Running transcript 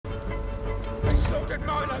slaughtered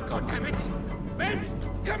Milo, goddammit! Men,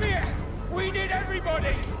 come here! We need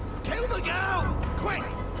everybody! Kill the girl! Quick!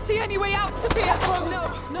 See any way out, Sophia? Oh,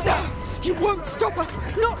 no, not yet. You won't stop us!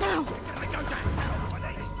 Not now! I go to hell for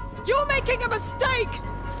this! You're making a mistake!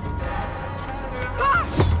 Ah!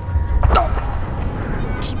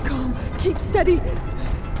 Keep calm, keep steady.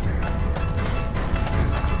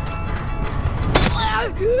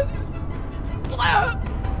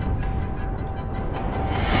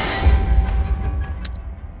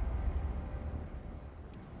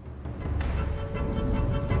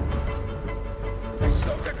 They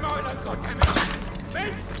slaughtered Milo, goddammit!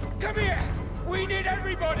 Men, come here! We need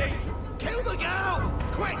everybody! Kill the girl!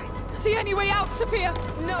 Quick! See any way out, Sophia?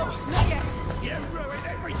 No, not yet. You ruined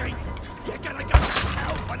everything! You're gonna go to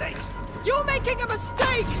hell for this! You're making a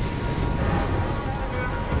mistake!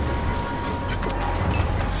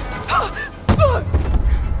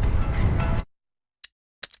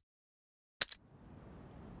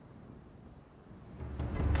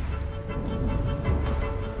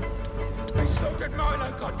 They slaughtered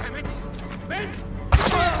Milo, goddammit! Men!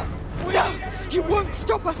 We No! need everybody! You won't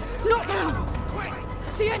stop us! Not now! Quick!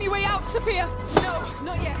 See any way out, Sophia? No,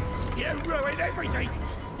 not yet. You ruined everything!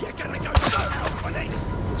 You're gonna go to hell for this!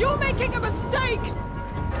 You're making a mistake!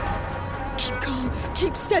 Keep calm,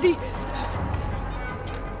 keep steady.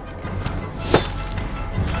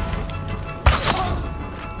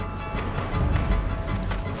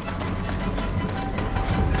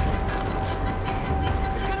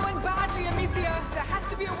 It's going to end badly, Amicia. There has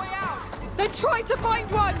to be a way out. Then try to find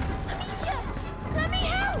one! Amicia, let me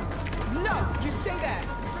help! No, you stay there.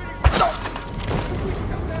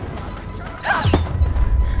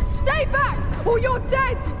 Stay back, or you're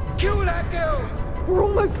dead! Kill that girl! We're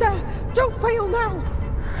almost there. Don't fail now.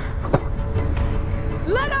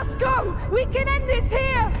 Let us go! We can end this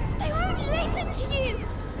here! They won't listen to you!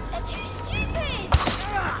 They're too stupid!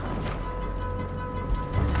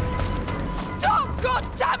 Stop, God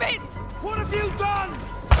damn it! What have you done?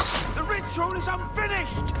 The ritual is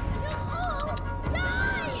unfinished! You'll all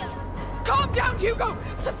die! Calm down, Hugo!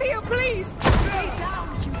 Sophia, please! Stay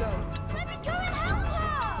down, Hugo. Let me go and help her!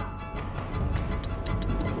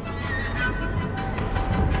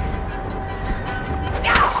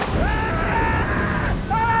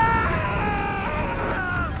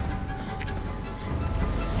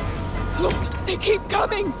 Lord, they keep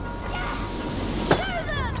coming! Show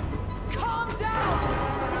them! Calm down.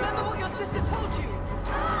 Remember what your sister told you.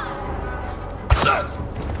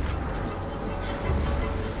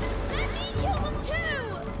 Let me kill them too!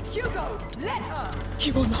 Hugo, let her.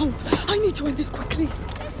 You on hold. I need to end this quickly.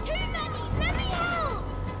 There's too many! Let me help!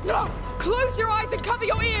 No! Close your eyes and cover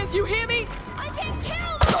your ears, you hear me? I can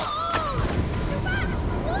kill them all! The rats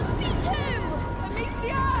want me to!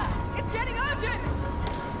 Amicia, it's getting urgent.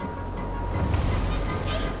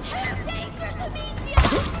 It's too dangerous, Amicia!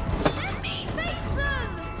 Let me face them!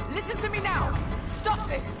 Listen to me now. Stop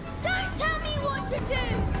this. Don't tell me what to do!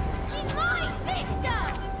 She's my sister!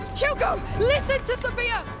 Hugo, listen to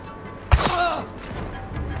Sophia!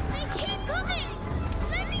 They keep coming!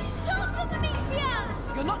 Let me stop them, Amicia!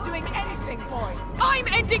 You're not doing anything, boy. I'm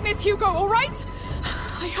ending this, Hugo, all right?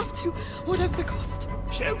 I have to, whatever the cost.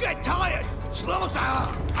 She'll get tired! Slaughter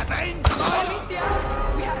her! Avenge her! Amicia,